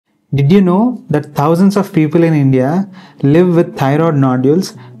Did you know that thousands of people in India live with thyroid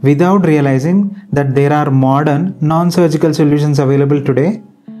nodules without realizing that there are modern non-surgical solutions available today?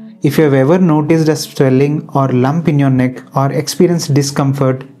 If you have ever noticed a swelling or lump in your neck or experienced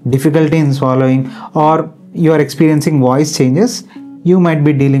discomfort, difficulty in swallowing, or you are experiencing voice changes, you might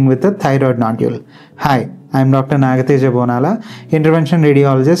be dealing with a thyroid nodule. Hi, I am Dr. Nagateja Bonala, Interventional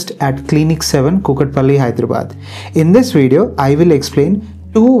Radiologist at Clinic 7, Kukatpally, Hyderabad. In this video, I will explain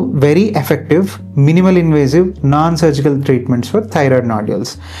two very effective, minimal invasive, non-surgical treatments for thyroid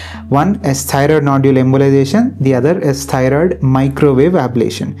nodules. One is thyroid nodule embolization, the other is thyroid microwave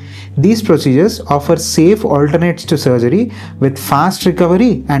ablation. These procedures offer safe alternates to surgery with fast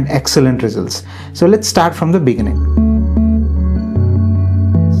recovery and excellent results. So let's start from the beginning.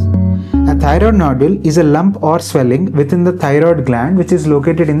 A thyroid nodule is a lump or swelling within the thyroid gland which is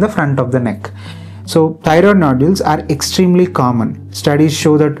located in the front of the neck. So thyroid nodules are extremely common. Studies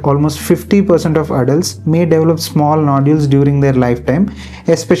show that almost 50% of adults may develop small nodules during their lifetime,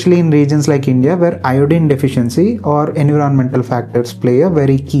 especially in regions like India where iodine deficiency or environmental factors play a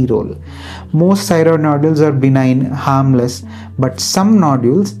very key role. Most thyroid nodules are benign, harmless, but some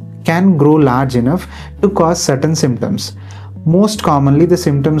nodules can grow large enough to cause certain symptoms. Most commonly, the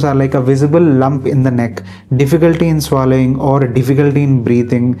symptoms are like a visible lump in the neck, difficulty in swallowing or difficulty in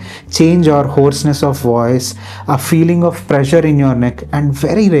breathing, change or hoarseness of voice, a feeling of pressure in your neck, and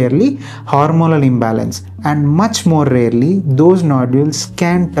very rarely hormonal imbalance. And much more rarely, those nodules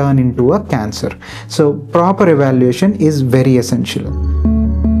can turn into a cancer. So proper evaluation is very essential.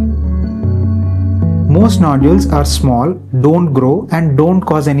 Most nodules are small, don't grow, and don't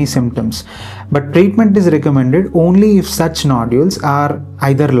cause any symptoms. But treatment is recommended only if such nodules are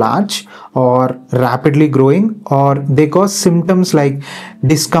either large or rapidly growing, or they cause symptoms like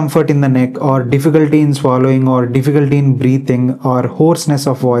discomfort in the neck or difficulty in swallowing or difficulty in breathing or hoarseness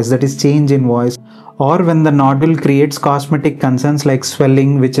of voice, that is change in voice, or when the nodule creates cosmetic concerns like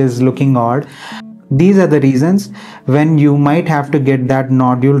swelling which is looking odd. These are the reasons when you might have to get that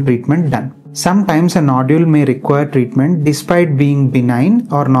nodule treatment done. Sometimes a nodule may require treatment despite being benign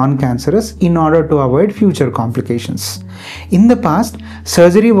or non-cancerous in order to avoid future complications. In the past,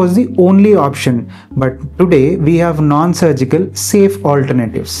 surgery was the only option, but today we have non-surgical safe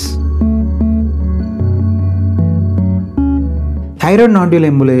alternatives. Thyroid nodule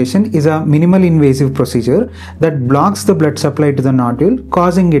embolization is a minimal invasive procedure that blocks the blood supply to the nodule,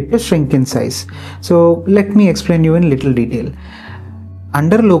 causing it to shrink in size. So let me explain you in little detail.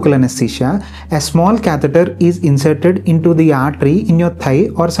 Under local anesthesia, a small catheter is inserted into the artery in your thigh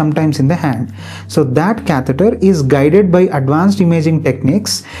or sometimes in the hand. So that catheter is guided by advanced imaging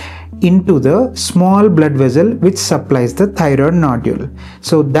techniques into the small blood vessel which supplies the thyroid nodule.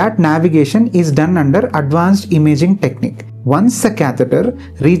 So that navigation is done under advanced imaging technique. Once the catheter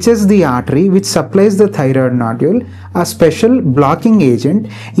reaches the artery which supplies the thyroid nodule, a special blocking agent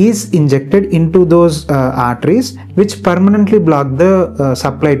is injected into those arteries which permanently block the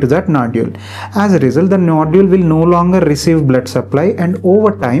supply to that nodule. As a result, the nodule will no longer receive blood supply, and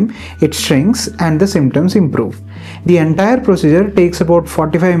over time it shrinks and the symptoms improve. The entire procedure takes about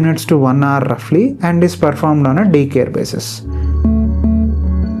 45 minutes to 1 hour roughly and is performed on a daycare basis.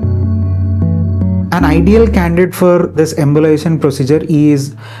 An ideal candidate for this embolization procedure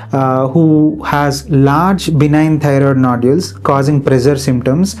is who has large benign thyroid nodules causing pressure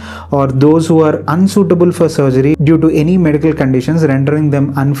symptoms, or those who are unsuitable for surgery due to any medical conditions rendering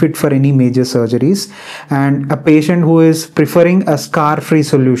them unfit for any major surgeries, and a patient who is preferring a scar-free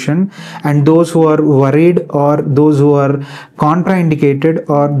solution, and those who are worried or those who are contraindicated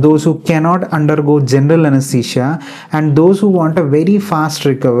or those who cannot undergo general anesthesia, and those who want a very fast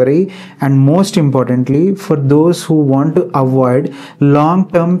recovery, and most importantly for those who want to avoid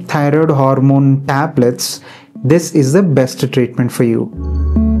long-term thyroid hormone tablets. This is the best treatment for you.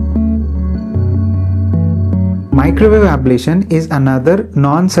 Microwave ablation is another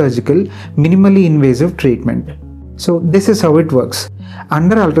non-surgical, minimally invasive treatment. So this is how it works.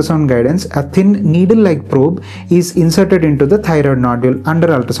 Under ultrasound guidance, a thin needle-like probe is inserted into the thyroid nodule under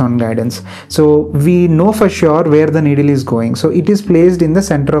ultrasound guidance. So we know for sure where the needle is going. So it is placed in the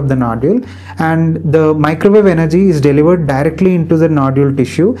center of the nodule, and the microwave energy is delivered directly into the nodule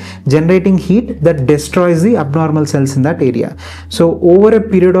tissue, generating heat that destroys the abnormal cells in that area. So over a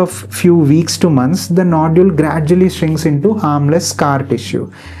period of few weeks to months, the nodule gradually shrinks into harmless scar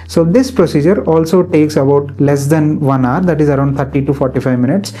tissue. So this procedure also takes about less than 1 hour, that is around 30 to 45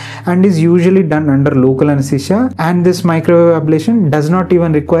 minutes, and is usually done under local anesthesia. And this microwave ablation does not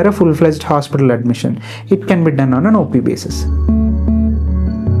even require a full-fledged hospital admission. It can be done on an OP basis.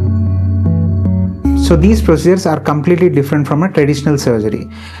 So these procedures are completely different from a traditional surgery.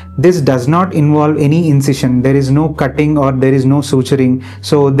 This does not involve any incision. There is no cutting or there is no suturing.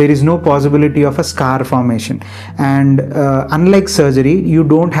 So there is no possibility of a scar formation. And unlike surgery, you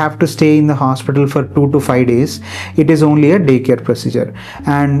don't have to stay in the hospital for 2 to 5 days. It is only a daycare procedure.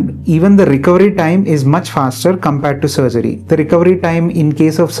 And even the recovery time is much faster compared to surgery. The recovery time in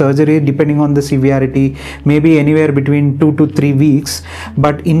case of surgery, depending on the severity, may be anywhere between 2 to 3 weeks.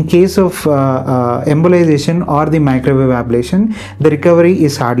 But in case of embolization or the microwave ablation, the recovery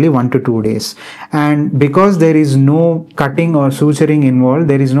is hardly 1 to 2 days. And because there is no cutting or suturing involved,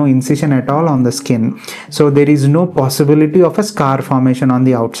 there is no incision at all on the skin. So there is no possibility of a scar formation on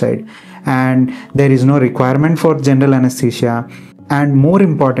the outside. And there is no requirement for general anesthesia. And more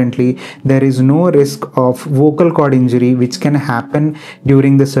importantly, there is no risk of vocal cord injury which can happen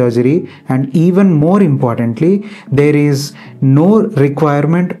during the surgery. And even more importantly, there is no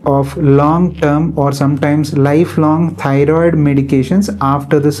requirement of long-term or sometimes lifelong thyroid medications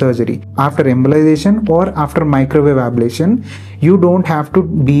after the surgery. After embolization or after microwave ablation, you don't have to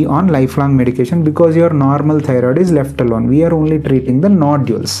be on lifelong medication because your normal thyroid is left alone. We are only treating the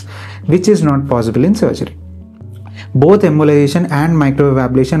nodules, which is not possible in surgery. Both embolization and microwave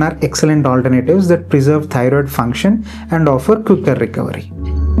ablation are excellent alternatives that preserve thyroid function and offer quicker recovery.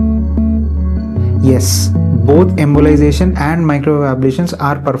 Yes, both embolization and microwave ablations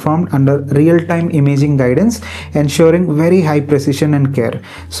are performed under real-time imaging guidance, ensuring very high precision and care.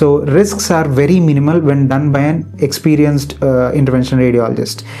 So risks are very minimal when done by an experienced interventional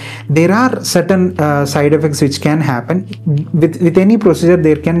radiologist. There are certain side effects which can happen. With any procedure,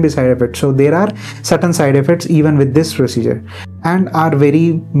 there can be side effects. So there are certain side effects even with this procedure and are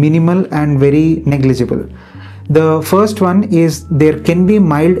very minimal and very negligible. The first one is there can be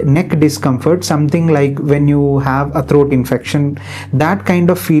mild neck discomfort, something like when you have a throat infection. That kind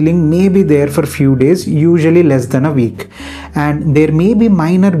of feeling may be there for few days, usually less than a week. And there may be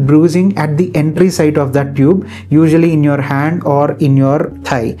minor bruising at the entry site of that tube, usually in your hand or in your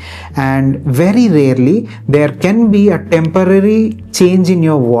thigh. And very rarely there can be a temporary change in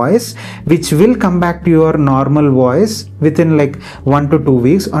your voice, which will come back to your normal voice within like 1 to 2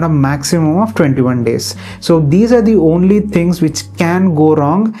 weeks or a maximum of 21 days. So these are the only things which can go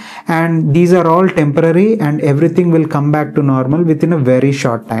wrong, and these are all temporary and everything will come back to normal within a very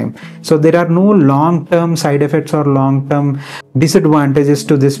short time. So there are no long-term side effects or long-term disadvantages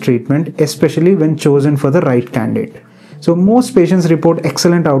to this treatment, especially when chosen for the right candidate. So most patients report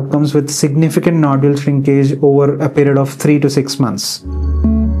excellent outcomes with significant nodule shrinkage over a period of 3 to 6 months.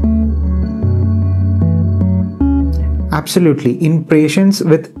 Absolutely. In patients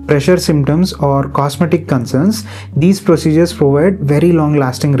with pressure symptoms or cosmetic concerns, these procedures provide very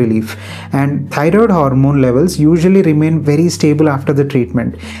long-lasting relief, and thyroid hormone levels usually remain very stable after the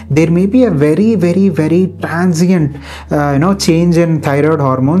treatment. There may be a very transient change in thyroid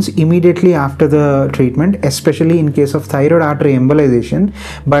hormones immediately after the treatment, especially in case of thyroid artery embolization,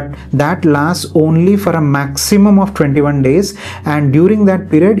 but that lasts only for a maximum of 21 days, and during that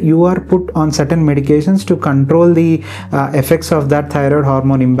period you are put on certain medications to control the effects of that thyroid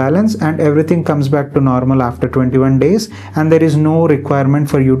hormone imbalance, and everything comes back to normal after 21 days, and there is no requirement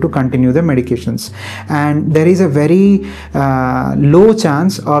for you to continue the medications. And there is a very low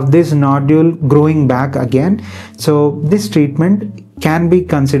chance of this nodule growing back again. So this treatment can be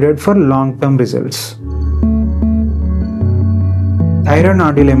considered for long-term results. Thyroid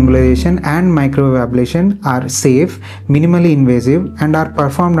nodule embolization and microwave ablation are safe, minimally invasive, and are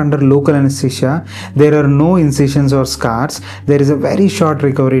performed under local anesthesia. There are no incisions or scars. There is a very short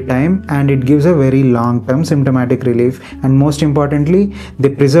recovery time, and it gives a very long-term symptomatic relief. And most importantly, they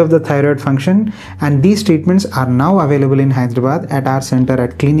preserve the thyroid function. And these treatments are now available in Hyderabad at our center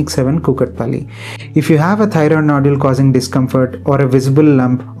at Clinic 7, Kukatpally. If you have a thyroid nodule causing discomfort or a visible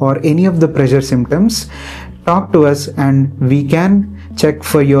lump or any of the pressure symptoms, talk to us and we can check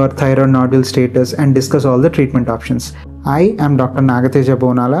for your thyroid nodule status and discuss all the treatment options. I am Dr. Nagateja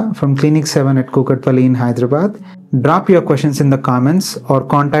Bonala from Clinic 7 at Kukatpally in Hyderabad. Drop your questions in the comments or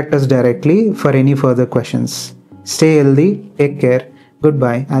contact us directly for any further questions. Stay healthy, take care,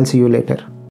 goodbye, I'll see you later.